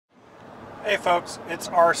Hey folks, it's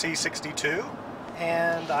RC62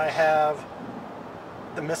 and I have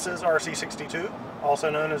the Mrs. RC62, also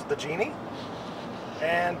known as the Genie.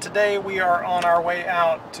 And today we are on our way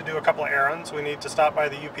out to do a couple of errands. We need to stop by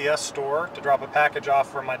the UPS store to drop a package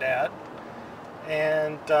off for my dad.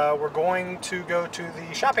 And we're going to go to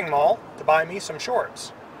the shopping mall to buy me some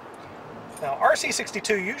shorts. Now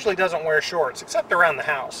RC62 usually doesn't wear shorts except around the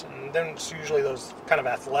house, and then it's usually those kind of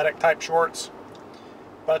athletic type shorts.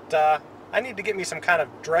 But I need to get me some kind of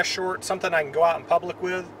dress short, something I can go out in public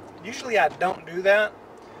with. Usually I don't do that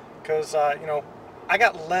because, you know, I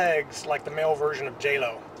got legs like the male version of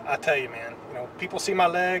J-Lo. I tell you, man, you know, people see my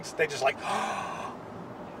legs, they just like,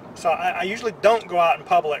 so I usually don't go out in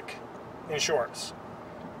public in shorts.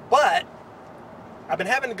 But I've been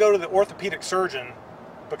having to go to the orthopedic surgeon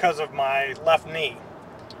because of my left knee.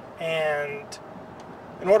 And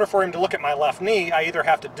in order for him to look at my left knee, I either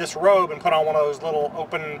have to disrobe and put on one of those little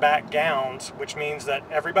open back gowns, which means that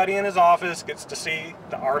everybody in his office gets to see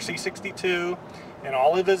the RC62 in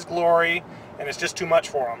all of his glory, and it's just too much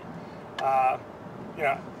for him. You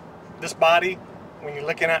know, this body, when you're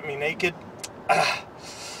looking at me naked,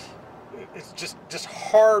 it's just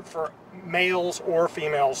hard for males or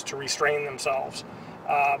females to restrain themselves.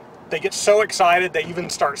 They get so excited they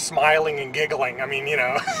even start smiling and giggling. I mean, you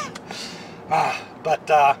know. But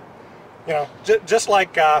you know, just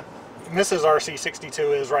like Mrs.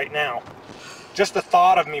 RC62 is right now. Just the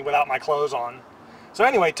thought of me without my clothes on. So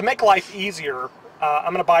anyway, to make life easier,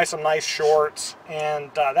 I'm going to buy some nice shorts,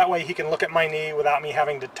 and that way he can look at my knee without me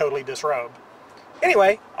having to totally disrobe.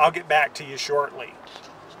 Anyway, I'll get back to you shortly.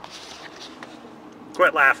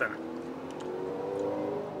 Quit laughing.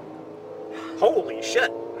 Holy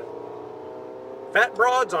shit. Fat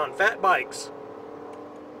broads on fat bikes.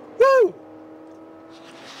 Woo!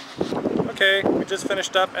 Okay, we just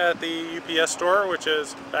finished up at the UPS store, which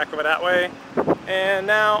is back over that way, and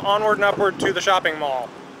now onward and upward to the shopping mall.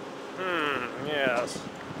 Yes.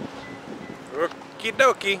 Okie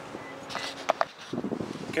dokie.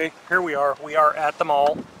 Okay, here we are. We are at the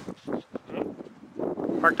mall.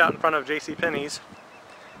 Parked out in front of JCPenney's.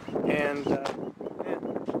 And, yeah.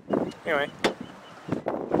 Anyway,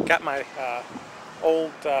 got my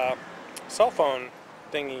old cell phone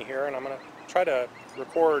thingy here, and I'm going to try to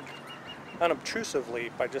record unobtrusively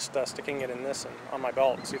by just sticking it in this and on my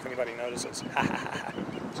belt and see if anybody notices.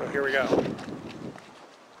 So here we go.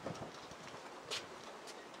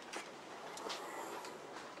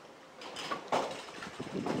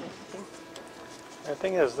 The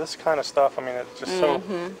thing is, this kind of stuff, I mean, it's just so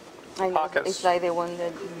I know, pockets. it's like the one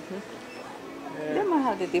that Yeah. they might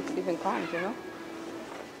have the different kinds, you know.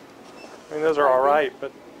 I mean, those are all right,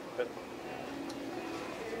 but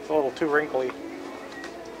it's a little too wrinkly.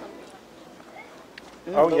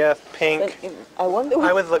 Oh yes, pink. I wonder why,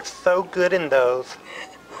 I would look so good in those.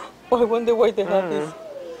 I wonder why they have this.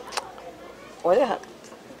 Why they have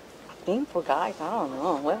pink for guys? I don't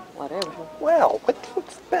know. Well, whatever. Well, what do you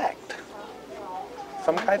expect?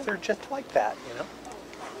 Some guys are just like that, you know?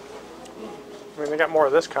 I mean, they got more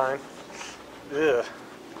of this kind. Ugh.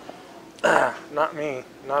 Not me.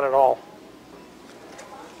 Not at all.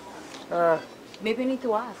 Maybe I need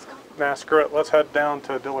to ask. Nah, screw it. Let's head down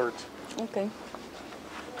to Dillard's. Okay.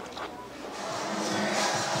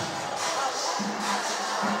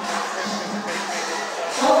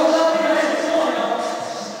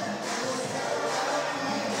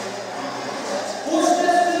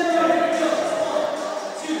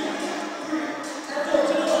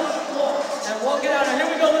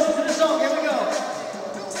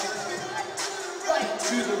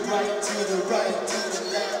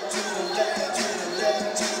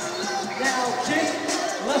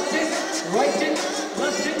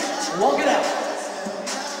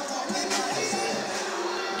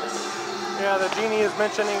 Yeah, the Genie is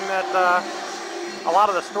mentioning that a lot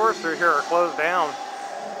of the stores through here are closed down.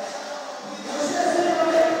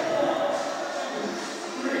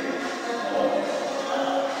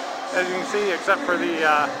 As you can see, except for the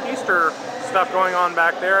Easter stuff going on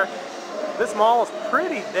back there, this mall is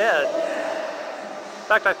pretty dead. In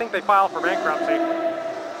fact, I think they filed for bankruptcy.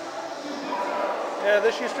 Yeah,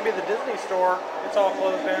 this used to be the Disney store. It's all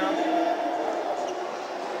closed down.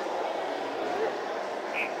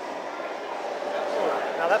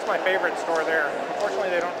 Now that's my favorite store there.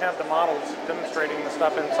 Unfortunately, they don't have the models demonstrating the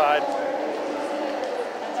stuff inside.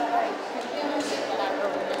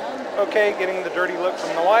 Okay, getting the dirty look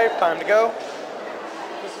from the wife. Time to go.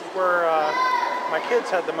 This is where my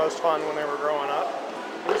kids had the most fun when they were growing up.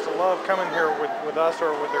 They used to love coming here with us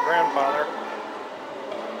or with their grandfather.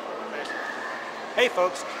 Hey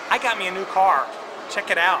folks, I got me a new car.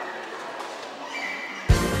 Check it out.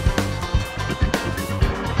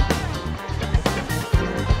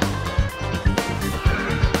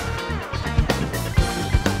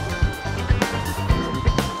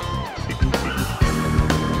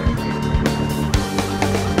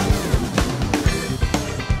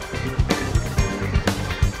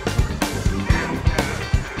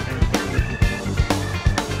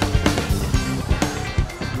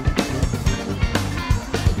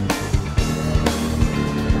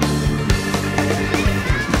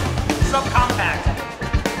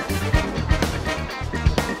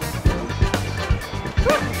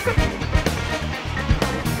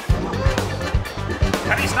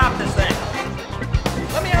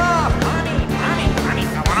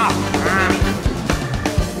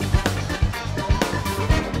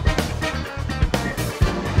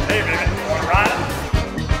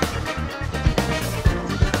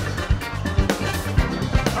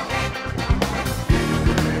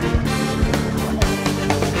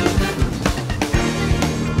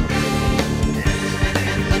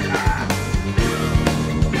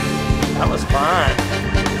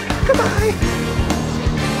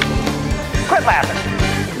 Quit laughing.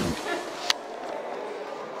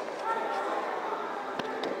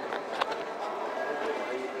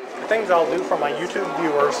 The things I'll do for my YouTube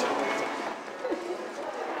viewers.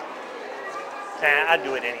 Nah, I'd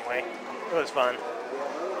do it anyway. It was fun.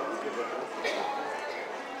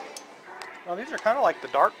 Well, these are kind of like the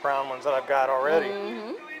dark brown ones that I've got already.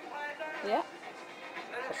 Mm-hmm. Yeah.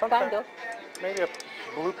 Kind of. Maybe a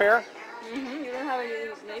blue pair? Mm-hmm. You don't have any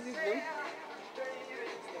navy blue?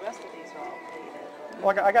 The rest of these are all faded.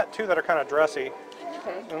 Well, I got two that are kind of dressy.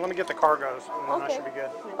 Okay. And let me get the cargos, and then I should be good.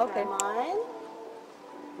 Okay. Mine?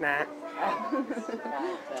 Nah.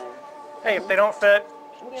 Hey, if they don't fit,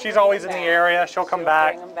 she's always in the area. She'll come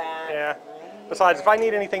back. Bring them back. Yeah. Besides, if I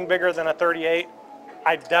need anything bigger than a 38,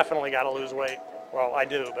 I definitely got to lose weight. Well, I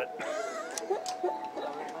do, but...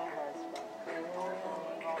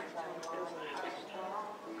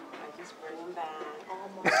 I just bring them back.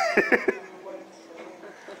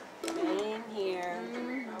 In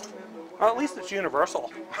here. Well, at least it's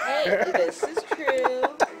universal. Hey, this is true.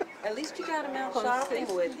 At least you got them out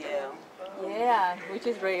shopping with you. Yeah, which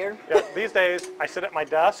is rare. Yeah, these days, I sit at my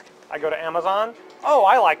desk, I go to Amazon. Oh,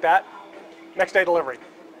 I like that. Next day delivery.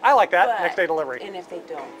 I like that. But- Next day delivery. And if they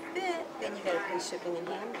don't fit, then you got to pay shipping and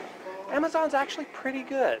handling. Amazon's actually pretty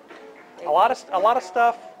good. A lot of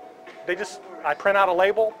stuff. I print out a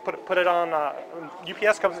label, put it on.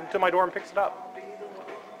 UPS comes to my door and picks it up.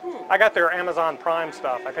 I got their Amazon Prime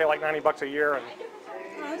stuff. I pay like $90 a year, and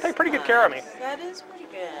Oh, take pretty good care of me. That is pretty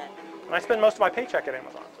good. And I spend most of my paycheck at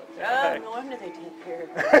Amazon. So, Oh, hey. no wonder they take care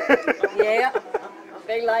of you. Yeah.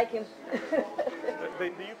 They like him.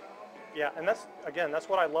 Yeah, and that's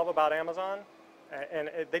what I love about Amazon, and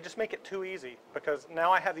they just make it too easy, because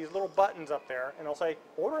now I have these little buttons up there, and they'll say,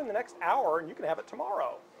 order in the next hour, and you can have it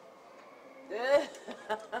tomorrow. I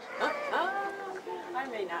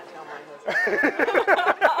may not tell my husband.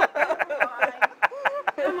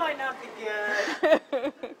 That might not be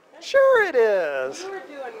good. Sure it is. You were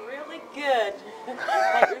doing really good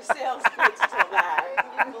at your sales pitch till that.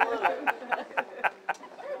 You blew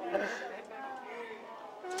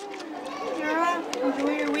it.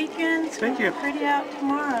 Enjoy your weekend. Thank you. Pretty out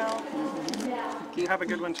tomorrow. You have a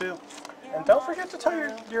good one too. And don't forget to tell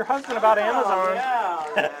your husband about Amazon.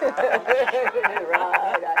 Yeah.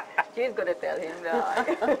 Right. She's going to tell him that.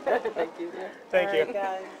 Thank you. Thank you. All right,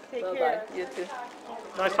 guys. Take Bye-bye. care. You too.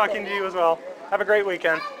 Nice talking to you as well. Have a great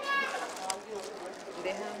weekend.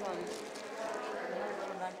 They have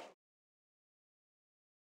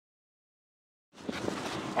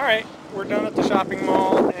All right, we're done at the shopping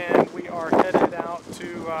mall, and we are headed out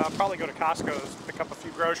to probably go to Costco's, pick up a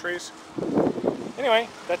few groceries. Anyway,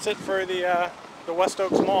 that's it for the West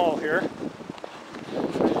Oaks Mall here.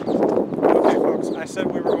 Okay, folks, I said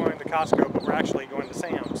we were going to Costco, but we're actually going to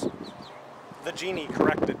Sam's. The genie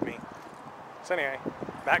corrected me. So anyway,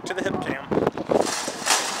 back to the hip cam.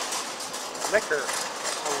 Liquor.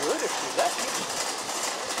 I would if you let me.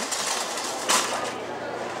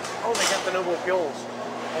 Oh, they got the Noble Gills.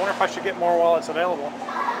 I wonder if I should get more while it's available.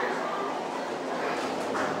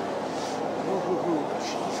 Ooh,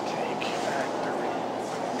 Cheesecake Factory.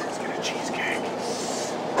 Let's get a cheesecake.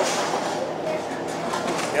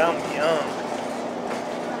 Yum, yum.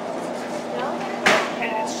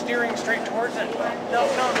 And it's steering straight towards it. No,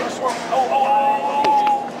 swerve.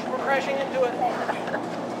 Oh, we're crashing into it.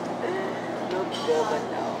 looks good, but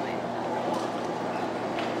no.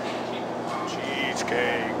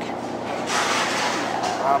 Cheesecake.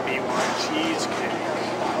 I'll be one cheesecake.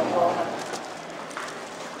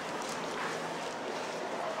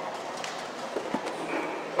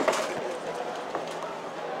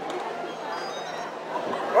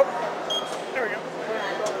 Oh, there we go.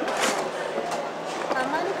 How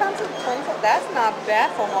many pounds of 24? That's not bad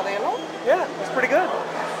for Modelo. Yeah, that's pretty good.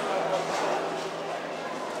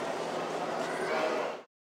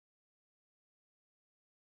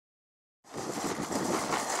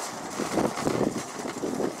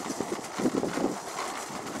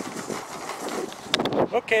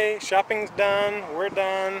 Okay, shopping's done, we're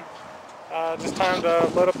done. Just time to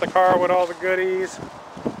load up the car with all the goodies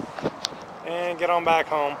and get on back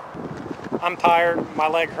home. I'm tired, my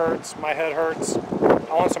leg hurts, my head hurts.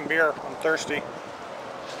 I want some beer, I'm thirsty.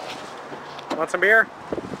 Want some beer?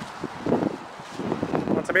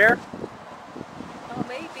 Want some beer? Oh,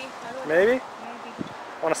 maybe. I don't know. Maybe? Maybe.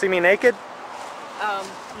 Want to see me naked?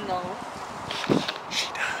 No.